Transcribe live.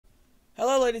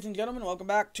Hello ladies and gentlemen, welcome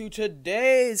back to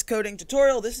today's coding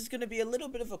tutorial. This is going to be a little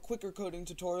bit of a quicker coding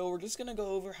tutorial. We're just going to go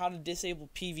over how to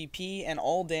disable PvP and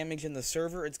all damage in the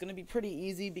server. It's going to be pretty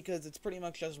easy because it's pretty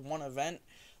much just one event.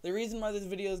 The reason why this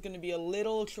video is going to be a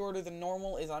little shorter than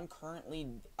normal is I'm currently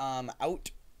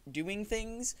out doing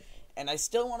things, and I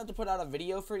still wanted to put out a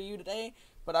video for you today,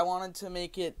 but I wanted to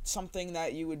make it something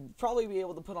that you would probably be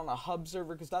able to put on a hub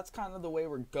server because that's kind of the way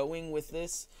we're going with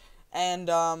this. And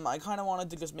I kind of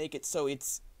wanted to just make it so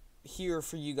it's here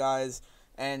for you guys,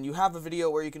 and you have a video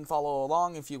where you can follow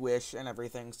along if you wish and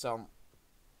everything. So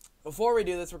before we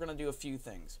do this, we're going to do a few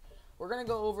things. We're going to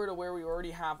go over to where we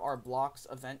already have our blocks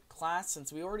event class,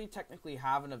 since we already technically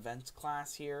have an events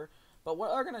class here. But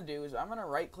what we're going to do is I'm going to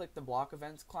right click the block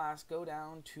events class, go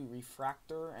down to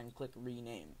refractor, and click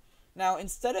rename. Now,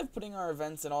 instead of putting our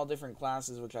events in all different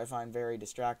classes, which I find very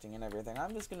distracting and everything,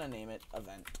 I'm just going to name it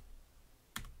events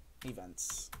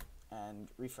and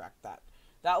refract that.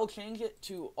 That will change it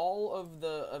to all of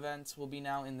the events will be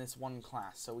now in this one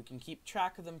class, so we can keep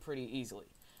track of them pretty easily.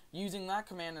 Using that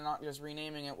command and not just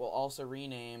renaming it will also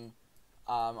rename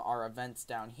our events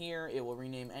down here. It will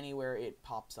rename anywhere it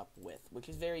pops up with, which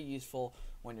is very useful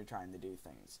when you're trying to do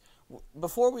things.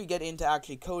 Before we get into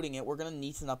actually coding it, we're going to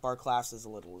neaten up our classes a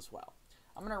little as well.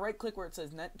 I'm going to right click where it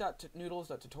says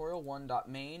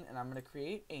net.noodles.tutorial1.main, and I'm going to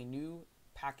create a new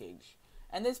package.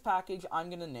 And this package I'm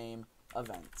going to name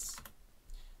events.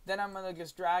 Then I'm going to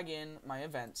just drag in my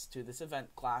events to this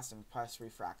event class and press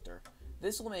refractor.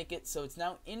 This will make it so it's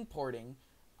now importing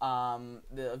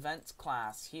the events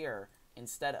class here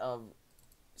instead of,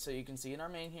 so you can see in our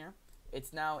main here,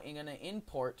 it's now going to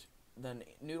import the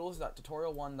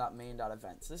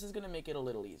noodles.tutorial1.main.events. This is going to make it a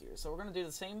little easier. So we're going to do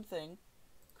the same thing,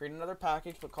 create another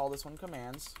package, but call this one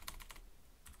commands.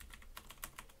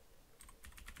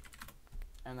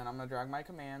 And then I'm going to drag my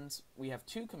commands. We have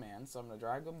two commands, so I'm going to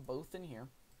drag them both in here.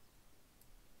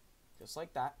 Just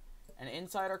like that. And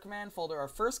inside our command folder, our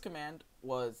first command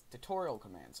was tutorial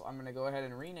command. So I'm going to go ahead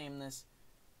and rename this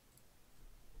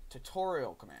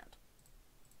tutorial command.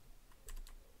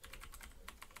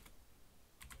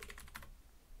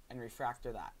 And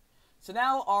refractor that. So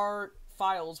now our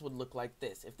files would look like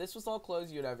this. If this was all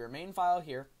closed, you'd have your main file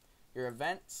here, your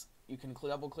events. You can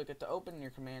double click it to open, and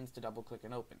your commands to double click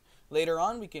and open. Later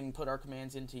on, we can put our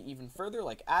commands into even further,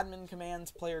 like admin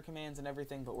commands, player commands, and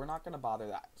everything, but we're not going to bother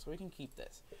that, so we can keep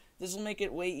this. This will make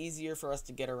it way easier for us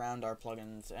to get around our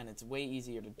plugins, and it's way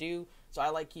easier to do, so I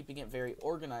like keeping it very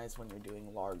organized when you're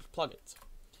doing large plugins.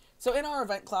 So in our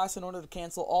event class, in order to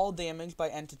cancel all damage by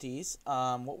entities,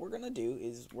 what we're going to do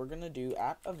is we're going to do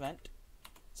 @event.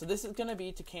 So this is going to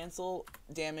be to cancel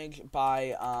damage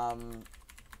by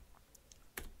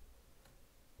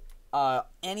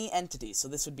any entity. So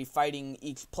this would be fighting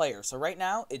each player. So right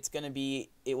now it's going to be,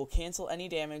 it will cancel any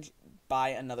damage by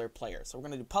another player. So we're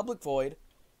going to do public void,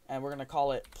 and we're going to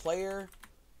call it player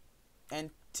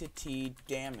entity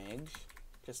damage,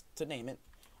 just to name it.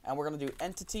 And we're going to do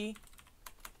entity,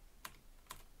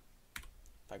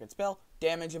 if I could spell,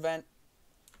 damage event.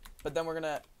 But then we're going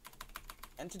to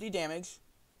entity damage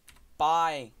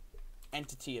by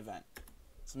entity event.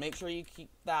 So make sure you keep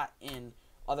that in.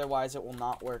 Otherwise, it will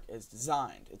not work as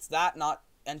designed. It's that, not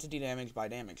entity damage by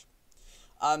damage.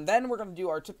 Then we're going to do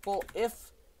our typical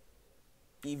if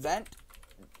event,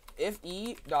 if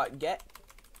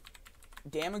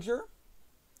e.getDamager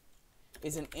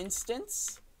is an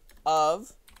instance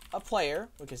of a player,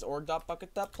 which is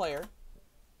org.bucket.player.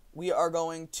 We are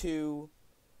going to,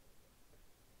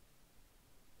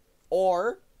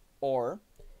 or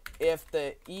if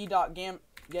the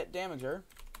e.getDamager,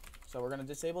 so we're going to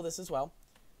disable this as well,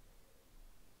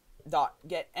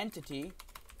 .get entity,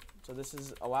 so this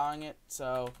is allowing it,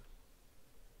 so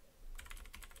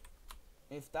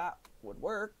if that would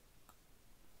work,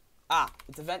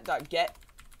 it's event.get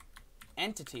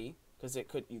entity, because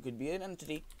you could be an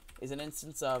entity, is an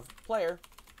instance of player.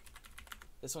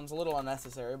 This one's a little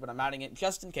unnecessary, but I'm adding it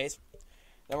just in case.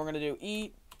 Then we're going to do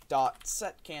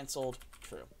e.setCanceled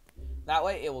true. That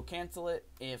way it will cancel it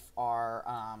if our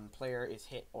player is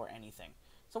hit or anything.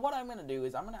 So what I'm going to do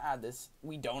is I'm going to add this.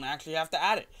 We don't actually have to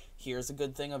add it. Here's a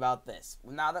good thing about this.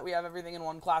 Now that we have everything in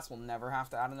one class, we'll never have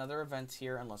to add another event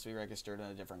here unless we registered in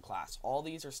a different class. All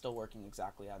these are still working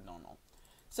exactly as normal.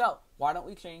 So why don't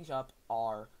we change up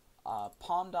our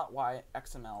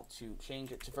pom.yxml to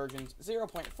change it to version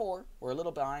 0.4. We're a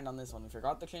little behind on this one. We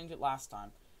forgot to change it last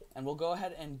time. And we'll go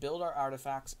ahead and build our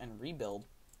artifacts and rebuild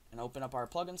and open up our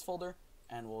plugins folder.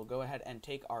 And we'll go ahead and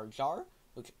take our jar,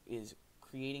 which is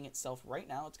creating itself right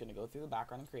now. It's going to go through the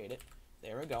background and create it.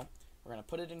 There we go. We're going to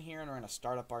put it in here, and we're going to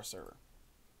start up our server.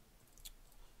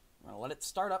 We're going to let it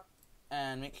start up.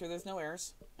 and make sure there's no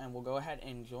errors, and we'll go ahead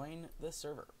and join the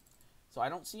server. So I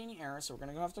don't see any errors, so we're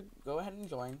going to have to go ahead and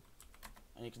join.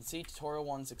 And you can see tutorial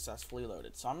 1 successfully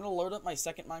loaded. So I'm going to load up my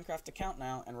second Minecraft account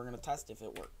now, and we're going to test if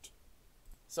it worked.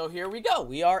 So here we go.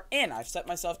 We are in. I've set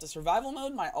myself to survival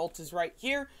mode. My alt is right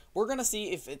here. We're going to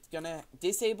see if it's going to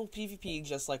disable PvP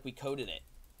just like we coded it.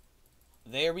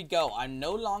 There we go. I'm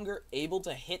no longer able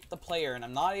to hit the player, and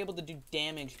I'm not able to do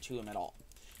damage to him at all.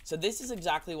 So this is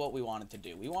exactly what we wanted to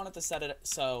do. We wanted to set it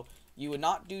so you would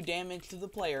not do damage to the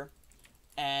player,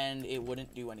 and it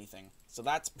wouldn't do anything. So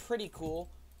that's pretty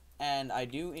cool, and I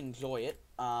do enjoy it.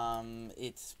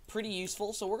 It's pretty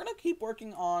useful, so we're going to keep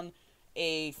working on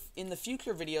in the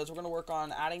future videos, we're going to work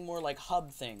on adding more like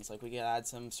hub things. Like we can add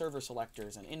some server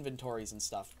selectors and inventories and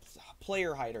stuff,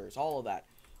 player hiders, all of that.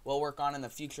 We'll work on in the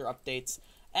future updates.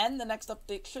 And the next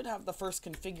update should have the first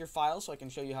configure file, so I can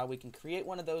show you how we can create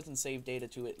one of those and save data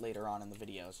to it later on in the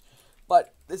videos.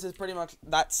 But this is pretty much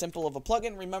that simple of a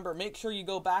plugin. Remember, make sure you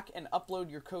go back and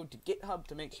upload your code to GitHub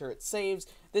to make sure it saves.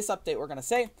 This update, we're going to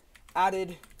say,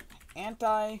 added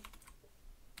anti-PvP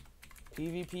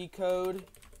code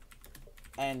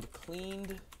and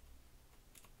cleaned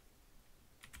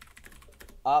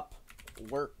up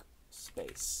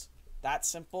workspace. That's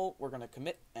simple. We're going to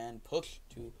commit and push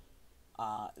to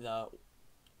the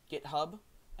GitHub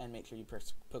and make sure you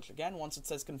push again. Once it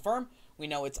says confirm, we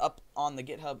know it's up on the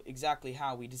GitHub exactly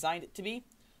how we designed it to be.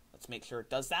 Let's make sure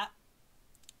it does that.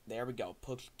 There we go.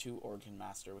 Push to Origin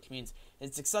Master, which means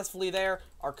it's successfully there.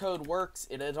 Our code works.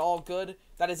 It is all good.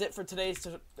 That is it for today's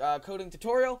coding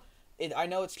tutorial. I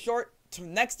know it's short.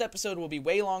 Next episode will be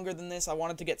way longer than this. I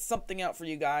wanted to get something out for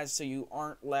you guys so you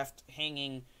aren't left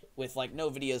hanging with like no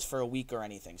videos for a week or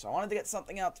anything. So I wanted to get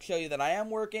something out to show you that I am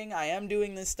working, I am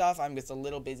doing this stuff. I'm just a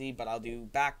little busy, but I'll do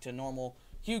back to normal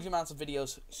huge amounts of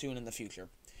videos soon in the future.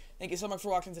 Thank you so much for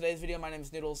watching today's video. My name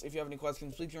is Noodles. If you have any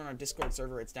questions, please join our Discord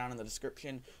server. It's down in the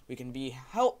description. We can be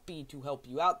happy to help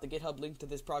you out. The GitHub link to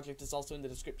this project is also in the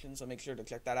description, so make sure to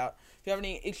check that out. If you have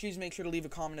any issues, make sure to leave a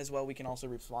comment as well. We can also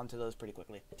respond to those pretty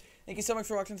quickly. Thank you so much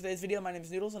for watching today's video. My name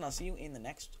is Noodles, and I'll see you in the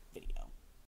next video.